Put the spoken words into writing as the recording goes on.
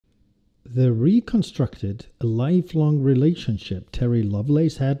The reconstructed, lifelong relationship Terry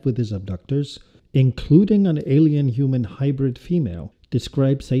Lovelace had with his abductors, including an alien-human hybrid female,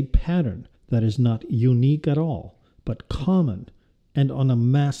 describes a pattern that is not unique at all, but common and on a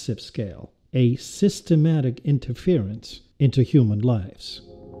massive scale, a systematic interference into human lives.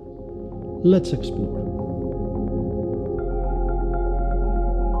 Let's explore.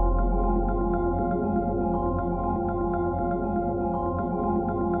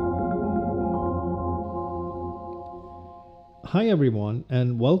 Hi everyone,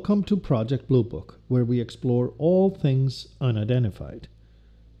 and welcome to Project Bluebook, where we explore all things unidentified.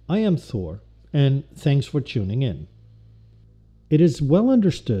 I am Thor, and thanks for tuning in. It is well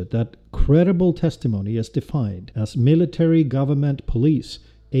understood that credible testimony is defined as military, government, police,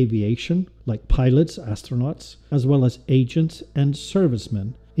 aviation, like pilots, astronauts, as well as agents and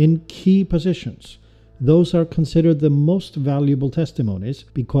servicemen in key positions. Those are considered the most valuable testimonies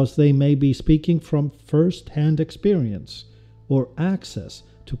because they may be speaking from first-hand experience or access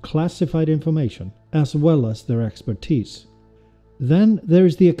to classified information, as well as their expertise. Then there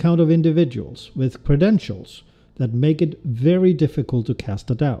is the account of individuals with credentials that make it very difficult to cast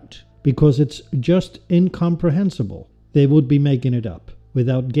a doubt, because it's just incomprehensible. They would be making it up,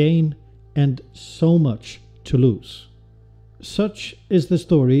 without gain and so much to lose. Such is the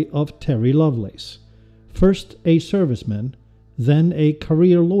story of Terry Lovelace, first a serviceman, then a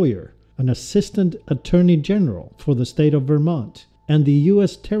career lawyer, an assistant attorney general for the state of Vermont and the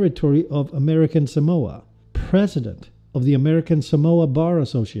U.S. territory of American Samoa, president of the American Samoa Bar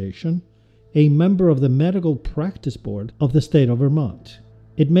Association, a member of the medical practice board of the state of Vermont.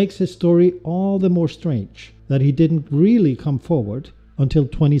 It makes his story all the more strange that he didn't really come forward until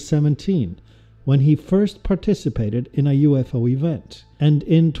 2017, when he first participated in a UFO event, and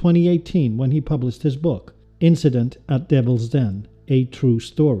in 2018 when he published his book, Incident at Devil's Den, A True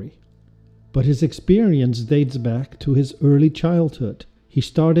Story. But his experience dates back to his early childhood. He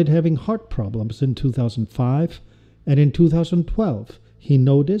started having heart problems in 2005, and in 2012 he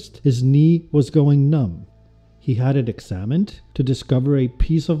noticed his knee was going numb. He had it examined to discover a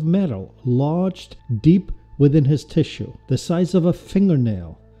piece of metal lodged deep within his tissue, the size of a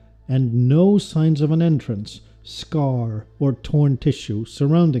fingernail, and no signs of an entrance, scar, or torn tissue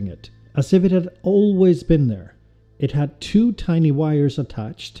surrounding it, as if it had always been there. It had two tiny wires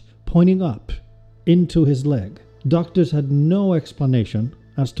attached, pointing up into his leg. Doctors had no explanation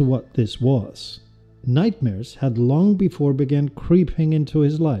as to what this was. Nightmares had long before begun creeping into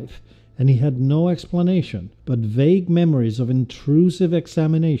his life, and he had no explanation but vague memories of intrusive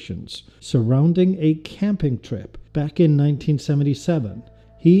examinations surrounding a camping trip back in 1977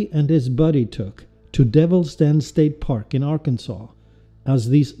 he and his buddy took to Devil's Den State Park in Arkansas. As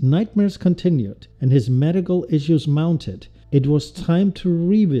these nightmares continued and his medical issues mounted, it was time to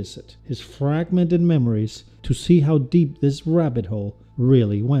revisit his fragmented memories to see how deep this rabbit hole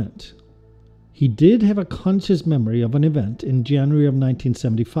really went. He did have a conscious memory of an event in January of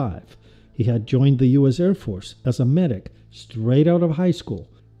 1975. He had joined the U.S. Air Force as a medic straight out of high school,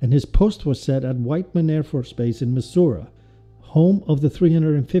 and his post was set at Whiteman Air Force Base in Missouri, home of the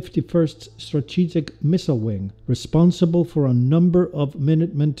 351st Strategic Missile Wing, responsible for a number of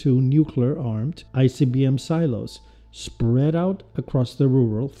Minuteman II nuclear-armed ICBM silos spread out across the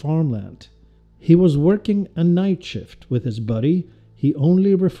rural farmland. He was working a night shift with his buddy he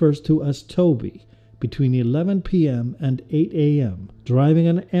only refers to as Toby, between 11 p.m. and 8 a.m., driving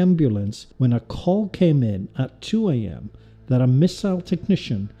an ambulance when a call came in at 2 a.m. that a missile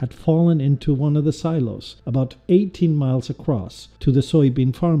technician had fallen into one of the silos about 18 miles across to the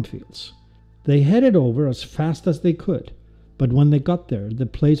soybean farm fields. They headed over as fast as they could, but when they got there, the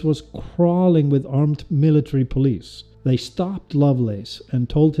place was crawling with armed military police. They stopped Lovelace and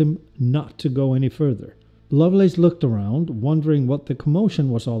told him not to go any further. Lovelace looked around, wondering what the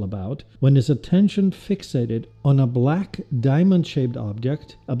commotion was all about, when his attention fixated on a black diamond-shaped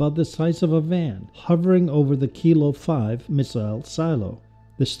object about the size of a van hovering over the Kilo 5 missile silo.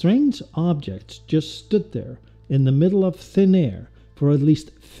 The strange object just stood there in the middle of thin air for at least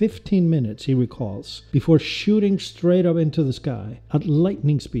 15 minutes, he recalls, before shooting straight up into the sky at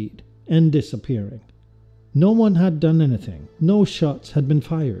lightning speed and disappearing. No one had done anything. No shots had been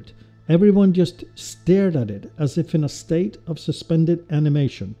fired. Everyone just stared at it as if in a state of suspended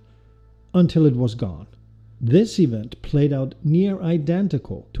animation, until it was gone. This event played out near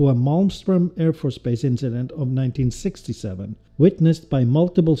identical to a Malmstrom Air Force Base incident of 1967, witnessed by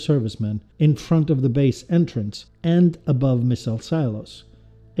multiple servicemen in front of the base entrance and above missile silos,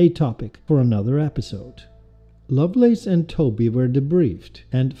 a topic for another episode. Lovelace and Toby were debriefed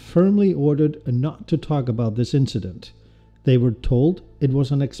and firmly ordered not to talk about this incident, They were told it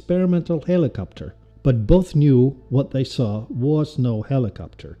was an experimental helicopter, but both knew what they saw was no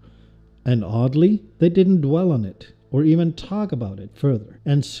helicopter. And oddly, they didn't dwell on it or even talk about it further,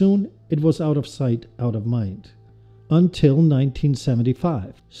 and soon it was out of sight, out of mind. Until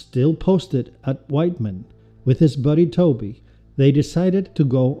 1975, still posted at Whiteman with his buddy Toby, they decided to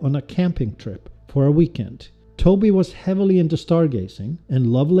go on a camping trip for a weekend. Toby was heavily into stargazing,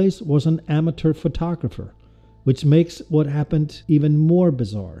 and Lovelace was an amateur photographer, which makes what happened even more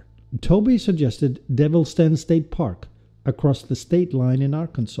bizarre. Toby suggested Devil's Den State Park across the state line in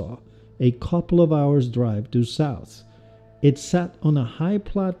Arkansas, a couple of hours drive due south. It sat on a high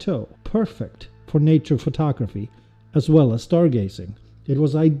plateau, perfect for nature photography as well as stargazing. It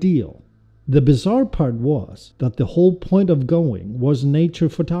was ideal. The bizarre part was that the whole point of going was nature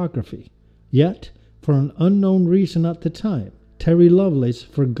photography. Yet, for an unknown reason at the time, Terry Lovelace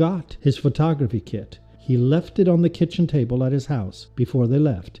forgot his photography kit. He left it on the kitchen table at his house before they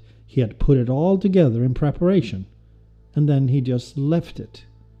left. He had put it all together in preparation, and then he just left it.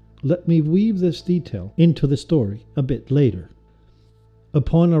 Let me weave this detail into the story a bit later.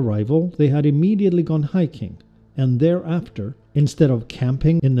 Upon arrival, they had immediately gone hiking, and thereafter, instead of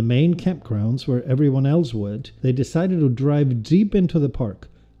camping in the main campgrounds where everyone else would, they decided to drive deep into the park,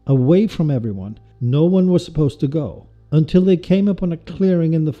 away from everyone. No one was supposed to go, until they came upon a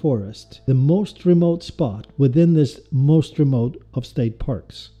clearing in the forest, the most remote spot within this most remote of state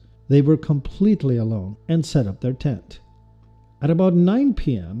parks. They were completely alone and set up their tent. At about 9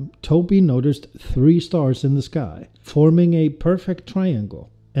 p.m., Toby noticed 3 stars in the sky, forming a perfect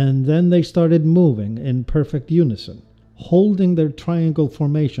triangle, and then they started moving in perfect unison, holding their triangle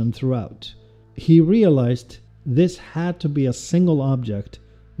formation throughout. He realized this had to be a single object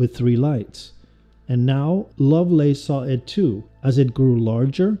with 3 lights, and now Lovelace saw it too, as it grew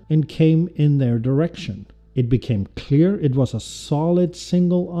larger and came in their direction. It became clear it was a solid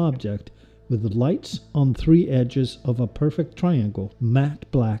single object with lights on 3 edges of a perfect triangle, matte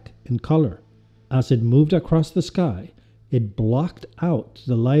black in color. As it moved across the sky, it blocked out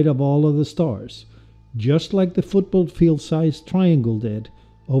the light of all of the stars, just like the football field-sized triangle did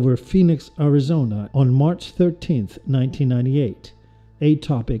over Phoenix, Arizona on March 13th, 1998, a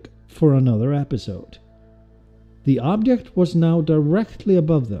topic for another episode. The object was now directly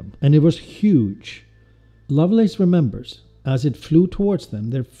above them, and it was huge. Lovelace remembers, as it flew towards them,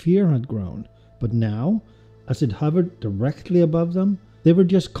 their fear had grown, but now, as it hovered directly above them, they were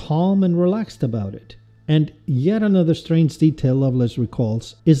just calm and relaxed about it. And yet another strange detail Lovelace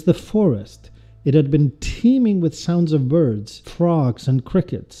recalls is the forest. It had been teeming with sounds of birds, frogs, and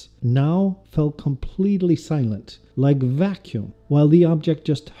crickets, now fell completely silent, like vacuum, while the object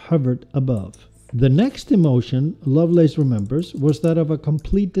just hovered above. The next emotion Lovelace remembers was that of a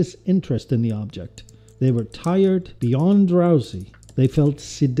complete disinterest in the object. They were tired, beyond drowsy. They felt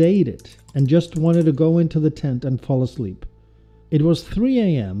sedated and just wanted to go into the tent and fall asleep. It was 3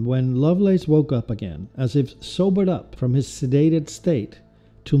 a.m. when Lovelace woke up again, as if sobered up from his sedated state,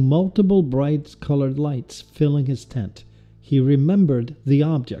 to multiple bright-colored lights filling his tent. He remembered the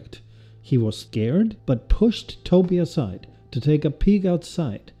object. He was scared, but pushed Toby aside to take a peek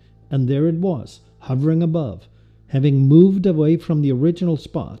outside, and there it was, hovering above, having moved away from the original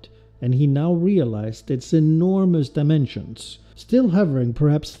spot, and he now realized its enormous dimensions. Still hovering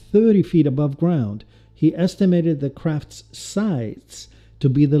perhaps 30 feet above ground, he estimated the craft's size to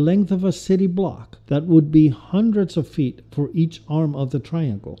be the length of a city block that would be hundreds of feet for each arm of the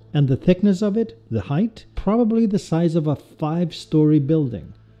triangle, and the thickness of it, the height, probably the size of a 5-story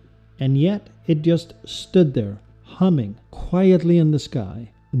building. And yet it just stood there, humming quietly in the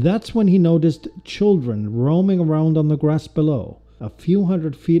sky. That's when he noticed children roaming around on the grass below, a few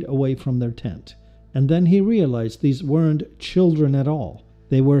hundred feet away from their tent. And then he realized these weren't children at all.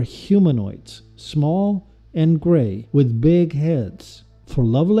 They were humanoids, small and gray, with big heads. For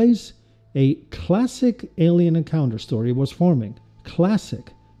Lovelace, a classic alien encounter story was forming.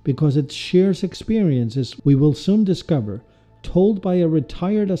 Classic because it shares experiences we will soon discover, told by a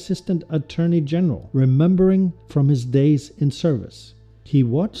retired assistant attorney general, remembering from his days in service. He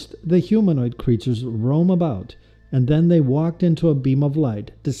watched the humanoid creatures roam about, and then they walked into a beam of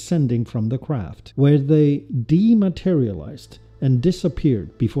light descending from the craft, where they dematerialized and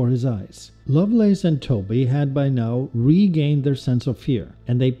disappeared before his eyes. Lovelace and Toby had by now regained their sense of fear,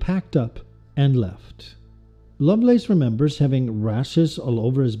 and they packed up and left. Lovelace remembers having rashes all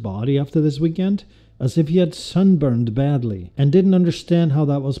over his body after this weekend, as if he had sunburned badly, and didn't understand how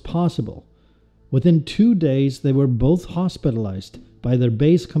that was possible. Within 2 days, they were both hospitalized by their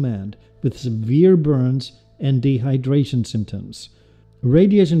base command with severe burns and dehydration symptoms.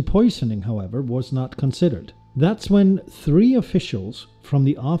 Radiation poisoning, however, was not considered. That's when 3 officials from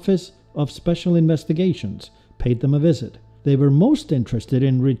the Office of Special Investigations paid them a visit. They were most interested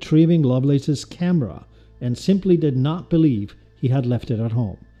in retrieving Lovelace's camera and simply did not believe he had left it at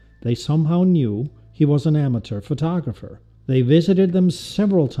home. They somehow knew he was an amateur photographer. They visited them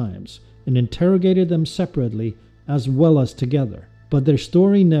several times and interrogated them separately as well as together. But their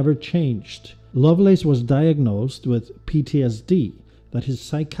story never changed. Lovelace was diagnosed with PTSD that his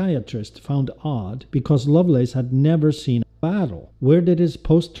psychiatrist found odd because Lovelace had never seen a battle. Where did his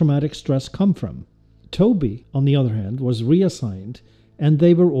post-traumatic stress come from? Toby, on the other hand, was reassigned, and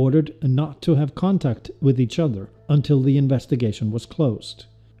they were ordered not to have contact with each other until the investigation was closed.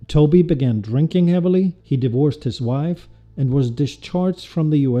 Toby began drinking heavily, he divorced his wife, and was discharged from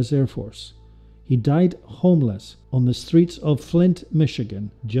the U.S. Air Force. He died homeless on the streets of Flint,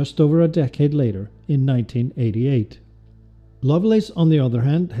 Michigan, just over a decade later in 1988. Lovelace, on the other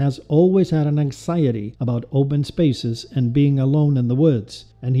hand, has always had an anxiety about open spaces and being alone in the woods,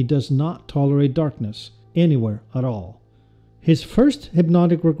 and he does not tolerate darkness anywhere at all. His first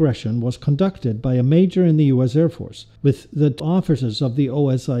hypnotic regression was conducted by a major in the U.S. Air Force, with the officers of the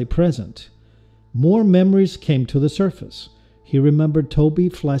OSI present. More memories came to the surface. He remembered Toby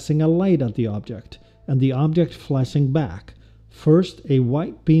flashing a light at the object, and the object flashing back. First a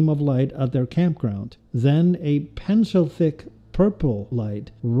white beam of light at their campground, then a pencil-thick purple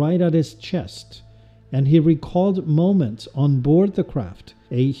light right at his chest. And he recalled moments on board the craft,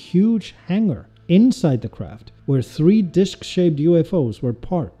 a huge hangar inside the craft, where 3 disc-shaped UFOs were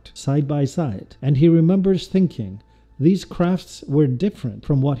parked side by side. And he remembers thinking, these crafts were different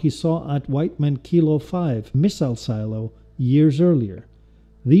from what he saw at Whiteman Kilo 5 missile silo years earlier.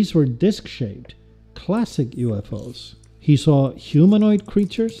 These were disc-shaped, classic UFOs. He saw humanoid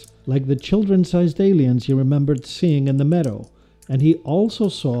creatures like the children-sized aliens he remembered seeing in the meadow, and he also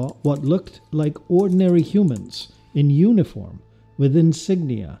saw what looked like ordinary humans in uniform with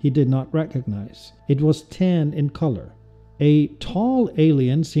insignia he did not recognize. It was tan in color. A tall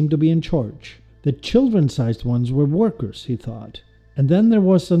alien seemed to be in charge. The children-sized ones were workers, he thought. And then there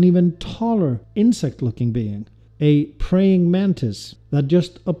was an even taller insect-looking being, a praying mantis that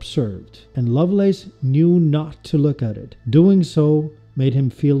just observed, and Lovelace knew not to look at it. Doing so made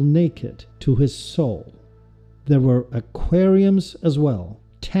him feel naked to his soul. There were aquariums as well,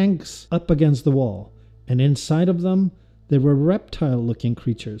 tanks up against the wall, and inside of them there were reptile-looking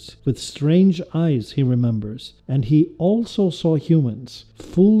creatures with strange eyes, he remembers, and he also saw humans,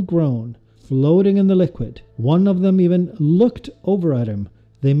 full-grown, floating in the liquid. One of them even looked over at him.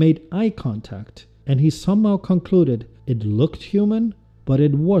 They made eye contact, and he somehow concluded it looked human, but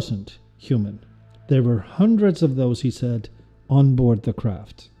it wasn't human. There were hundreds of those, he said, on board the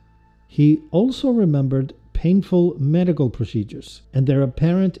craft. He also remembered painful medical procedures and their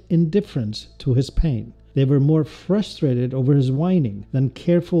apparent indifference to his pain. They were more frustrated over his whining than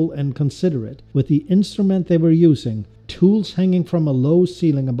careful and considerate with the instrument they were using, tools hanging from a low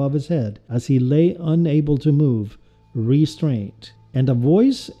ceiling above his head as he lay unable to move, restrained. And a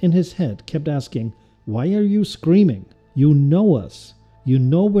voice in his head kept asking, "Why are you screaming? You know us. You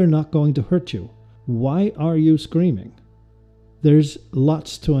know we're not going to hurt you. Why are you screaming?" There's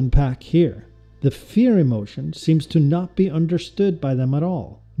lots to unpack here. The fear emotion seems to not be understood by them at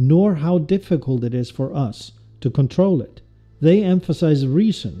all, nor how difficult it is for us to control it. They emphasize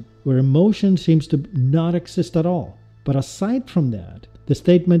reason, where emotion seems to not exist at all. But aside from that, the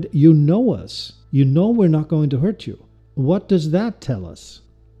statement, "You know us. You know we're not going to hurt you." What does that tell us?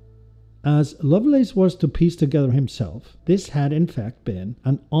 As Lovelace was to piece together himself, this had in fact been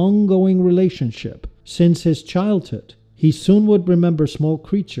an ongoing relationship since his childhood. He soon would remember small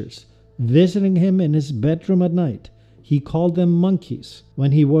creatures visiting him in his bedroom at night. He called them monkeys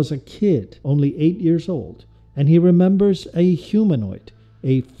when he was a kid, only 8 years old. And he remembers a humanoid,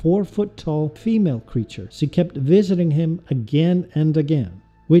 a 4-foot-tall female creature. She kept visiting him again and again,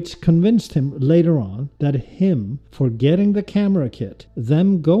 which convinced him later on that him forgetting the camera kit,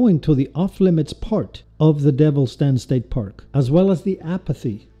 them going to the off-limits part of the Devil's Den State Park, as well as the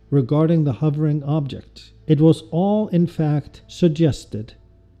apathy regarding the hovering object. It was all, in fact, suggested,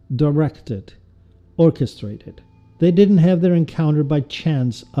 directed, orchestrated. They didn't have their encounter by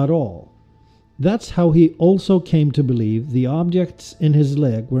chance at all. That's how he also came to believe the objects in his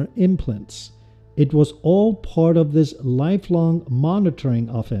leg were implants. It was all part of this lifelong monitoring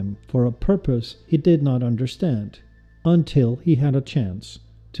of him for a purpose he did not understand, until he had a chance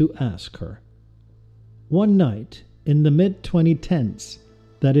to ask her. One night in the mid-2010s,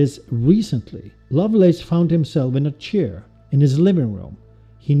 that is recently, Lovelace found himself in a chair in his living room.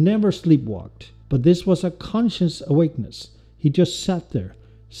 He never sleepwalked, but this was a conscious awakeness. He just sat there,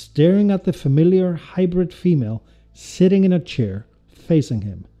 staring at the familiar hybrid female sitting in a chair facing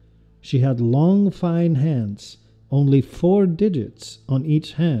him. She had long, fine hands, only 4 digits on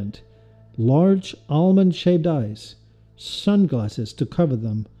each hand, large almond-shaped eyes, sunglasses to cover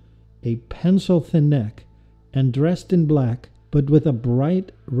them, a pencil-thin neck, and dressed in black but with a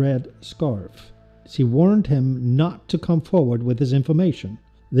bright red scarf. She warned him not to come forward with his information.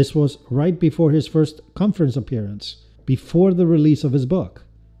 This was right before his first conference appearance, before the release of his book.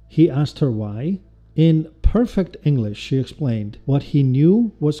 He asked her why. In perfect English, she explained what he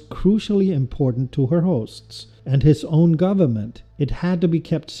knew was crucially important to her hosts and his own government. It had to be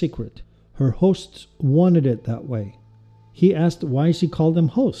kept secret. Her hosts wanted it that way. He asked why she called them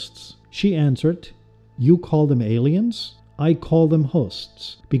hosts. She answered, "You call them aliens? I call them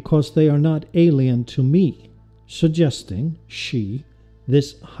hosts because they are not alien to me," suggesting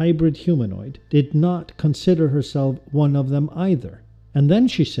this hybrid humanoid, did not consider herself one of them either. And then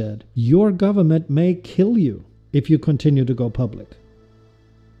she said, "Your government may kill you if you continue to go public."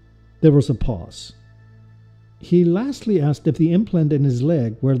 There was a pause. He lastly asked if the implant in his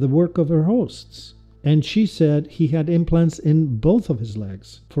leg were the work of her hosts, and she said he had implants in both of his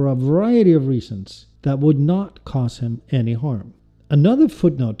legs for a variety of reasons that would not cause him any harm. Another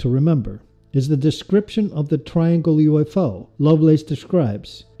footnote to remember is the description of the triangle UFO Lovelace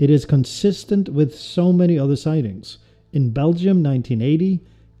describes. It is consistent with so many other sightings. In Belgium 1980,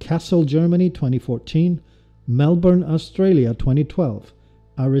 Kassel, Germany 2014, Melbourne, Australia 2012,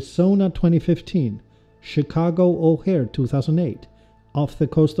 Arizona 2015, Chicago O'Hare 2008, off the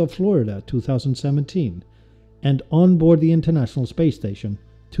coast of Florida 2017, and on board the International Space Station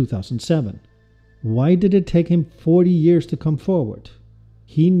 2007. Why did it take him 40 years to come forward?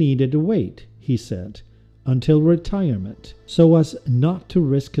 He needed to wait, he said, until retirement, so as not to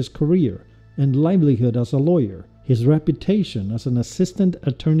risk his career and livelihood as a lawyer, his reputation as an assistant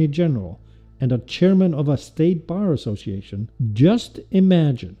attorney general, and a chairman of a state bar association. Just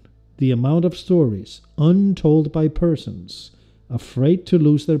imagine the amount of stories untold by persons afraid to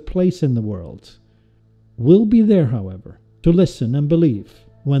lose their place in the world. We'll be there, however, to listen and believe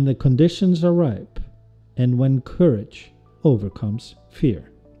when the conditions are ripe and when courage overcomes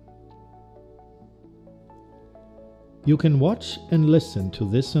fear. You can watch and listen to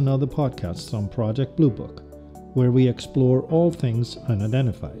this and other podcasts on Project Bluebook, where we explore all things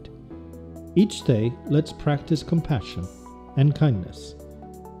unidentified. Each day, let's practice compassion and kindness.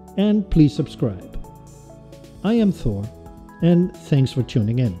 And please subscribe. I am Thor, and thanks for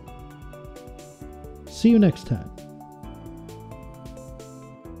tuning in. See you next time.